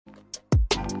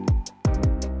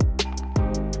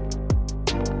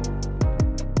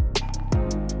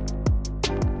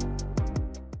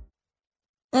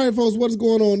All right, folks, what is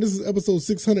going on? This is episode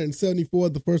 674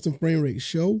 of the First and Frame Rate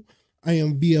Show. I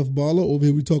am VF Baller. Over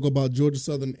here, we talk about Georgia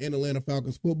Southern and Atlanta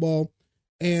Falcons football.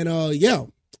 And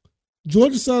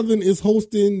Georgia Southern is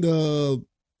hosting the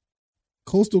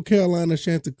Coastal Carolina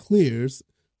Chanticleers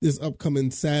this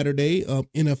upcoming Saturday.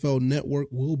 NFL Network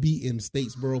will be in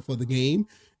Statesboro for the game.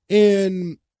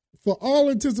 And for all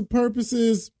intents and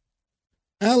purposes,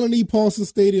 Allen E. Paulson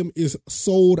Stadium is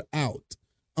sold out.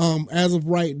 As of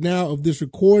right now of this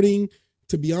recording,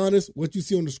 to be honest, what you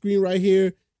see on the screen right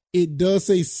here, it does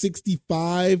say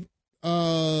 65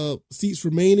 seats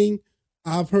remaining.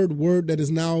 I've heard word that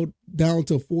is now down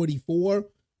to 44,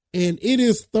 and it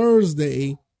is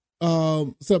Thursday,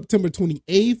 September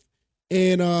 28th,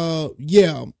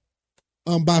 and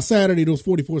by Saturday those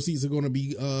 44 seats are going to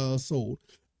be sold.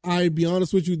 I'd be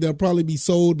honest with you, they'll probably be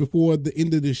sold before the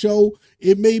end of the show.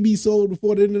 It may be sold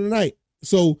before the end of the night.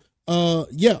 So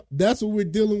that's what we're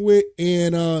dealing with,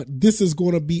 and this is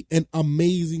going to be an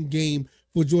amazing game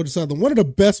for Georgia Southern, one of the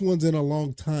best ones in a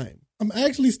long time. I'm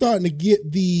actually starting to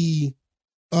get the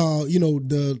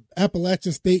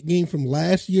Appalachian State game from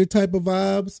last year type of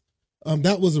vibes.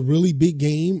 That was a really big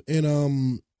game,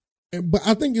 but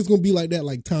I think it's going to be like that,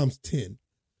 like times 10,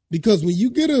 because when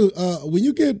you get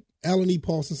Allen E.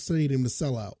 Paulson Stadium to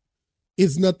sell out,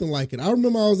 it's nothing like it. I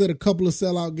remember I was at a couple of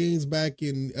sellout games back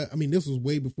in, this was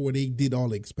way before they did all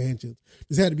the expansions.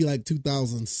 This had to be like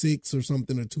 2006 or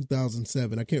something, or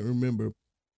 2007. I can't remember.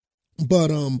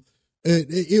 But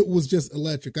it was just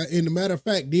electric. And a matter of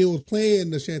fact, they was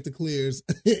playing the Chanticleers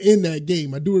in that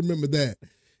game. I do remember that.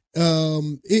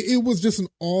 It was just an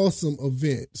awesome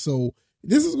event. So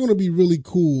this is going to be really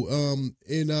cool.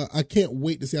 And I can't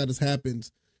wait to see how this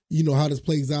happens, how this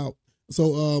plays out.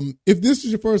 So if this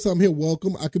is your first time here,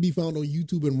 welcome. I could be found on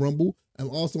YouTube and Rumble. I'm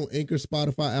also on Anchor,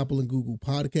 Spotify, Apple, and Google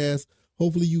Podcasts.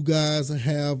 Hopefully you guys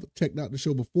have checked out the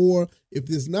show before. If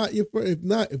this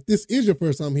is your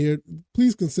first time here,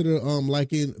 please consider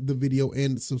liking the video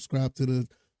and subscribe to the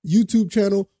YouTube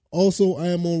channel. Also, I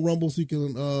am on Rumble, so you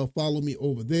can follow me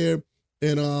over there.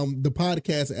 And the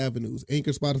podcast avenues,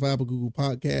 Anchor, Spotify, Apple, Google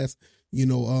Podcasts. You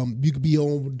could be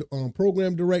on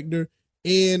Program Director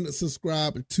and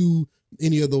subscribe to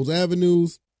any of those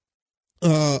avenues.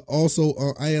 Also,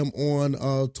 I am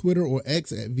on Twitter or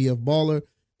X at VF Baller,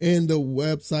 and the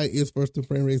website is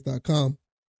firstandframerates.com.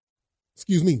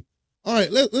 Excuse me. All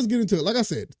right, let's get into it. Like I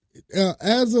said,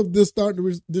 as of this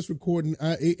this recording,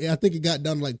 I think it got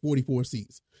down to like 44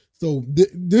 seats. So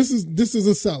this is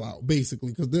a sellout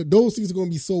basically, because those seats are going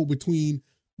to be sold between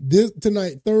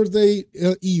tonight, Thursday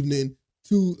evening,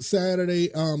 to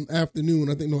Saturday afternoon.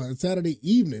 I think Saturday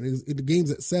evening. The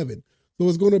game's at 7. So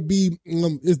it's going to be,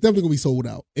 it's definitely going to be sold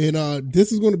out. And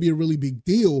this is going to be a really big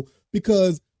deal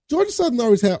because Georgia Southern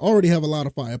already have a lot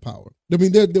of firepower. I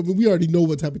mean, we already know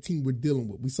what type of team we're dealing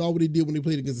with. We saw what they did when they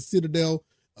played against the Citadel.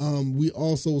 We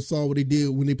also saw what they did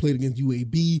when they played against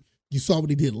UAB. You saw what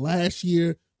they did last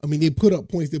year. I mean, they put up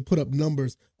points. They put up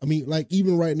numbers. I mean, like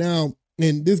even right now,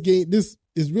 in this game, this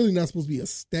is really not supposed to be a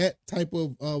stat type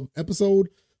of episode.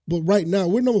 But right now,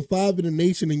 we're number 5 in the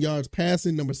nation in yards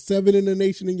passing, number 7 in the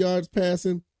nation in yards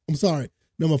passing. I'm sorry,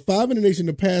 number 5 in the nation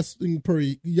in passing per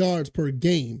yards per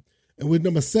game. And we're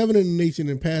number 7 in the nation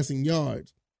in passing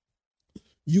yards.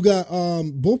 You got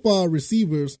both our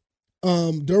receivers,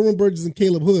 Derwin Burgess and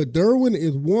Caleb Hood. Derwin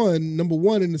is number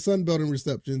 1 in the Sun Belt in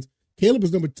receptions. Caleb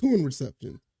is number 2 in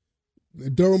receptions.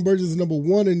 Derwin Burgess is number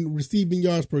 1 in receiving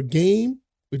yards per game,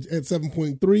 which at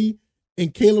 7.3.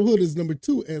 And Caleb Hood is number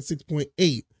 2 at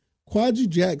 6.8. Quadri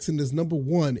Jackson is number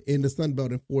 1 in the Sun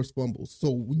Belt in forced fumbles.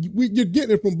 So you're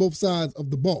getting it from both sides of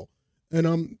the ball.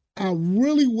 And I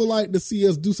really would like to see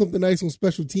us do something nice on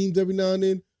special teams every now and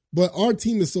then. But our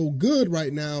team is so good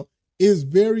right now, it's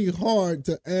very hard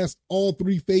to ask all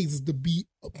 3 phases to be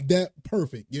that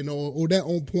perfect, or that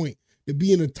on point, to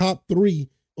be in the top 3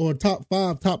 or top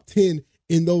 5, top 10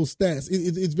 in those stats.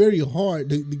 It's very hard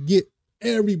to get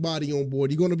everybody on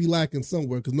board. You're going to be lacking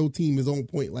somewhere because no team is on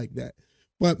point like that.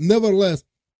 But nevertheless,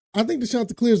 I think the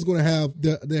Chanticleers is going to have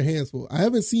their hands full. I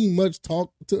haven't seen much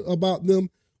talk about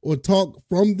them or talk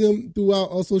from them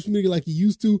throughout social media like you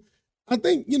used to. I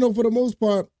think, for the most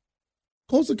part,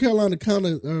 Coastal Carolina kind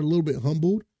of are a little bit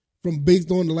humbled based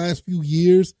on the last few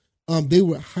years. They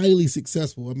were highly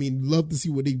successful. I mean, love to see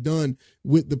what they've done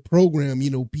with the program,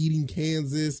 beating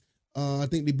Kansas. I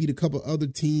think they beat a couple other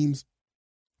teams,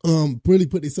 really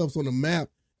put themselves on the map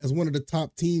as one of the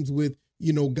top teams with,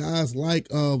 guys like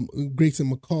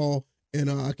Grayson McCall,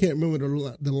 and I can't remember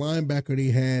the linebacker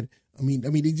they had. I mean,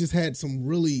 they just had some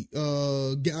really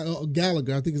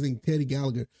Gallagher. I think his name Teddy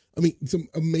Gallagher. I mean, some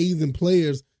amazing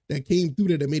players that came through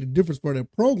there that made a difference for their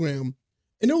program.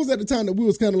 And it was at the time that we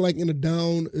was kind of like in a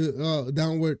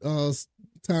downward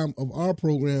time of our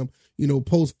program,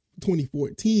 post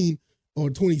 2014 or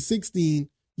 2016.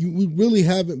 We really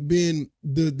haven't been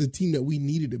the team that we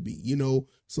needed to be,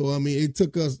 So, I mean, it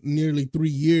took us nearly 3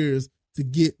 years to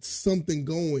get something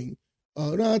going.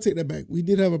 No, I'll take that back. We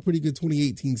did have a pretty good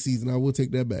 2018 season. I will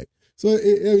take that back. So,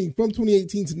 from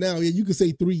 2018 to now, you could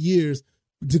say 3 years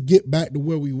to get back to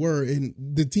where we were, and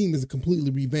the team is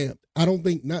completely revamped. I don't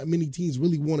think not many teams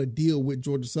really want to deal with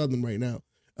Georgia Southern right now.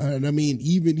 And I mean,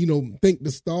 even, think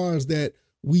the Stars that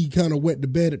we kind of wet the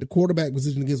bed at the quarterback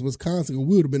position against Wisconsin, and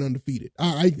we would have been undefeated.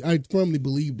 I firmly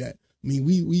believe that. I mean,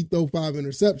 we throw 5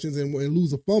 interceptions and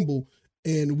lose a fumble,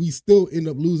 and we still end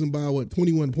up losing by,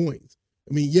 21 points.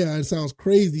 I mean, yeah, it sounds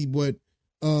crazy, but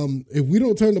if we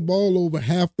don't turn the ball over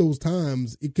half those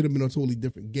times, it could have been a totally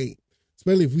different game,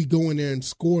 especially if we go in there and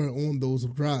score on those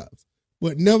drives.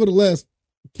 But nevertheless,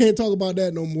 can't talk about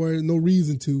that no more. No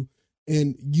reason to.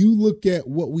 And you look at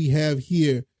what we have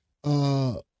here.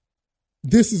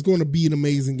 This is going to be an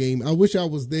amazing game. I wish I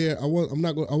was there. I wasn't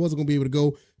going to be able to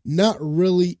go. Not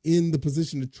really in the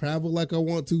position to travel like I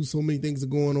want to. So many things are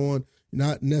going on,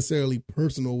 not necessarily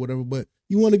personal or whatever, but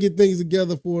you want to get things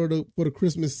together for the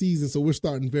Christmas season. So we're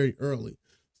starting very early.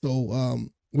 So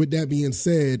with that being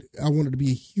said, I wanted to be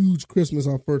a huge Christmas,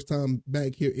 our first time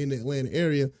back here in the Atlanta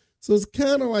area. So it's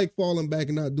kind of like falling back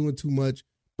and not doing too much.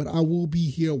 But I will be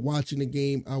here watching the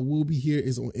game. I will be here.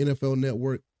 It's on NFL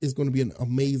Network. It's going to be an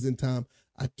amazing time.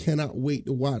 I cannot wait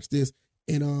to watch this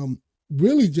and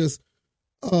really just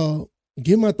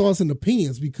give my thoughts and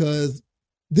opinions, because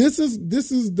this is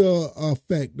the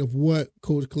effect of what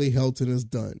Coach Clay Helton has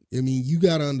done. I mean, you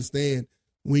got to understand,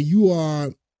 when you are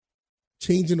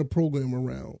changing the program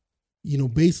around,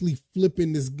 basically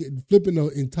flipping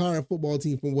the entire football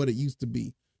team from what it used to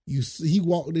be. He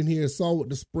walked in here and saw what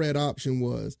the spread option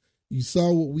was. You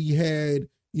saw what we had,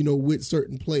 with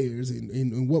certain players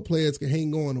and what players could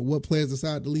hang on, and what players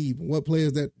decided to leave, and what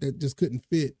players that just couldn't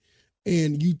fit.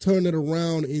 And you turn it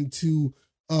around into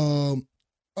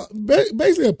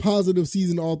basically a positive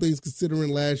season, all things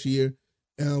considering, last year,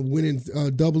 winning,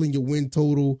 doubling your win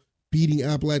total, beating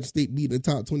Appalachian State, beating the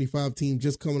top 25 team,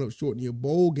 just coming up short in your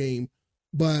bowl game.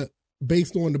 But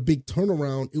based on the big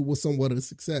turnaround, it was somewhat of a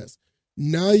success.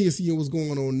 Now you're seeing what's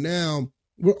going on now.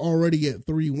 We're already at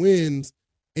 3 wins.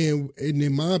 And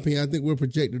in my opinion, I think we're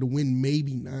projected to win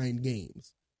maybe 9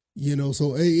 games.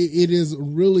 So it is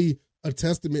really a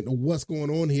testament to what's going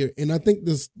on here. And I think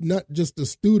this, not just the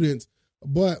students,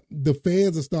 but the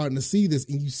fans are starting to see this.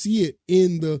 And you see it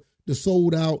in the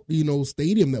sold out,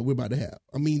 stadium that we're about to have.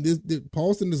 I mean, this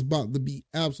Paulson is about to be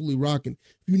absolutely rocking.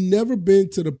 If you've never been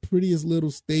to the prettiest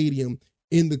little stadium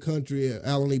in the country at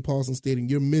Allen A. Paulson Stadium,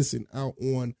 you're missing out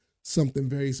on something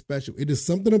very special. It is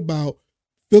something about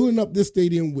filling up this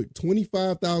stadium with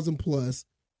 25,000 plus,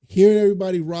 hearing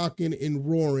everybody rocking and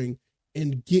roaring,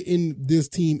 and getting this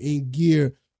team in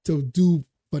gear to do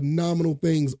phenomenal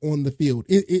things on the field.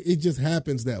 It just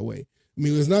happens that way. I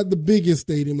mean, it's not the biggest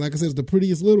stadium. Like I said, it's the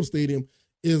prettiest little stadium.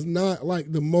 It's not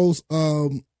like the most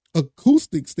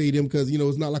acoustic stadium, because,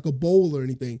 it's not like a bowl or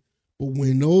anything. But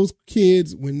when those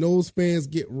fans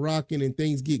get rocking and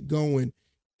things get going,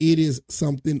 it is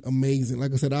something amazing.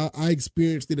 Like I said, I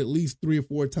experienced it at least 3 or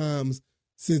 4 times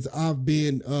since I've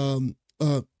been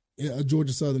a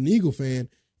Georgia Southern Eagle fan.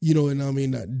 And I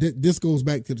mean, this goes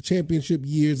back to the championship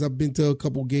years. I've been to a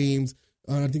couple games.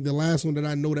 I think the last one that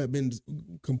I know that been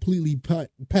completely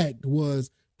packed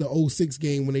was the 06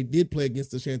 game when they did play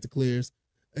against the Chanticleers.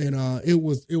 And it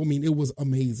was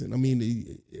amazing. I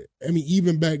mean,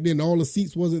 even back then, all the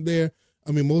seats wasn't there.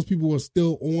 I mean, most people were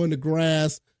still on the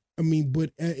grass. I mean,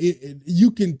 but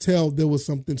you can tell there was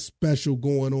something special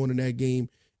going on in that game,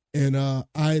 and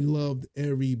I loved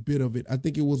every bit of it. I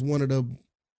think it was one of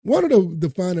the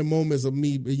defining moments of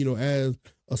me, as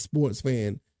a sports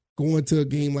fan, going to a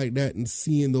game like that and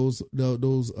seeing those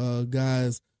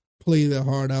guys play their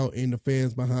heart out and the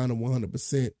fans behind them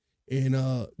 100%.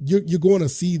 And you're going to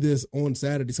see this on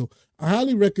Saturday. So I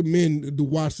highly recommend to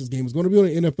watch this game. It's going to be on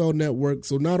the NFL Network.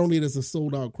 So not only is it a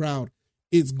sold-out crowd,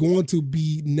 it's going to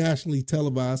be nationally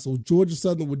televised. So Georgia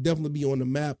Southern would definitely be on the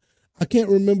map. I can't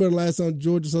remember the last time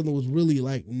Georgia Southern was really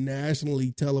like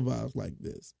nationally televised like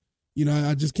this.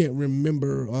 I just can't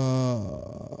remember.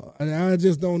 I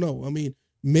just don't know. I mean,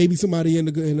 maybe somebody in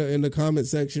the comment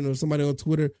section or somebody on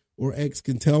Twitter or X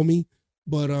can tell me.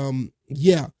 But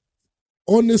yeah.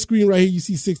 On this screen right here, you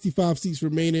see 65 seats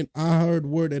remaining. I heard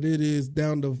word that it is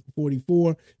down to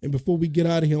 44. And before we get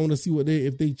out of here, I want to see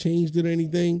if they changed it or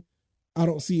anything. I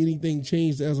don't see anything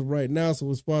changed as of right now. So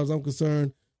as far as I'm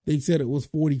concerned, they said it was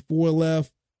 44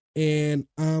 left. and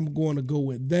I'm going to go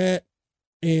with that.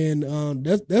 And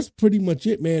that's pretty much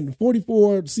it, man.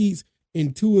 44 seats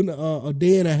in a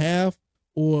day and a half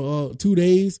or 2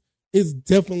 days is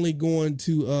definitely going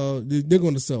to they're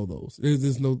going to sell those.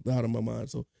 There's no doubt in my mind.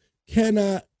 So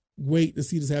cannot wait to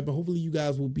see this happen. Hopefully you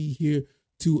guys will be here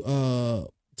to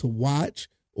watch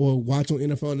on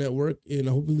NFL Network, and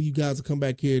hopefully you guys will come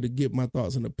back here to get my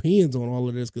thoughts and opinions on all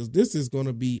of this, because this is going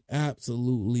to be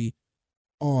absolutely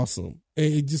awesome.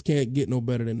 And it just can't get no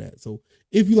better than that. So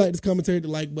if you like this commentary, hit the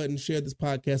like button, share this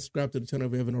podcast, subscribe to the channel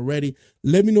if you haven't already.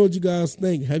 Let me know what you guys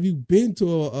think. Have you been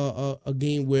to a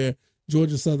game where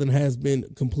Georgia Southern has been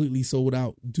completely sold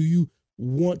out? Do you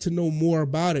want to know more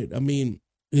about it? I mean,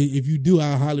 if you do,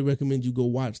 I highly recommend you go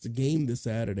watch the game this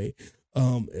Saturday.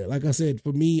 Like I said,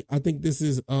 for me, I think this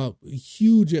is a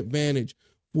huge advantage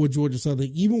for Georgia Southern.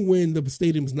 Even when the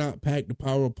stadium's not packed, the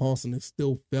power of Paulson is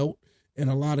still felt, and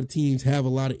a lot of teams have a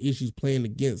lot of issues playing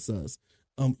against us.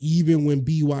 Even when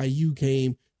BYU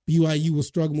came, BYU was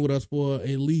struggling with us for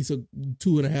at least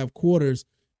 2.5 quarters.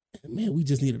 Man, we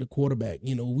just needed a quarterback.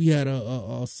 You know, we had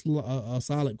a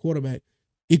solid quarterback.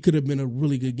 It could have been a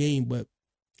really good game, but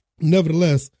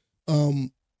nevertheless,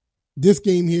 this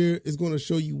game here is going to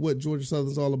show you what Georgia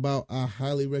Southern's all about. I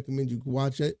highly recommend you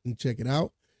watch it and check it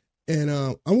out. And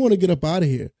I want to get up out of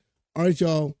here. All right,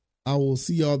 y'all. I will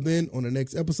see y'all then on the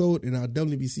next episode, and I'll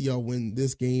definitely be see y'all when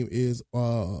this game is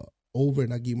over,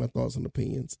 and I give you my thoughts and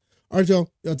opinions. All right,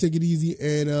 y'all. Y'all take it easy,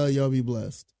 and y'all be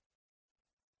blessed.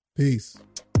 Peace.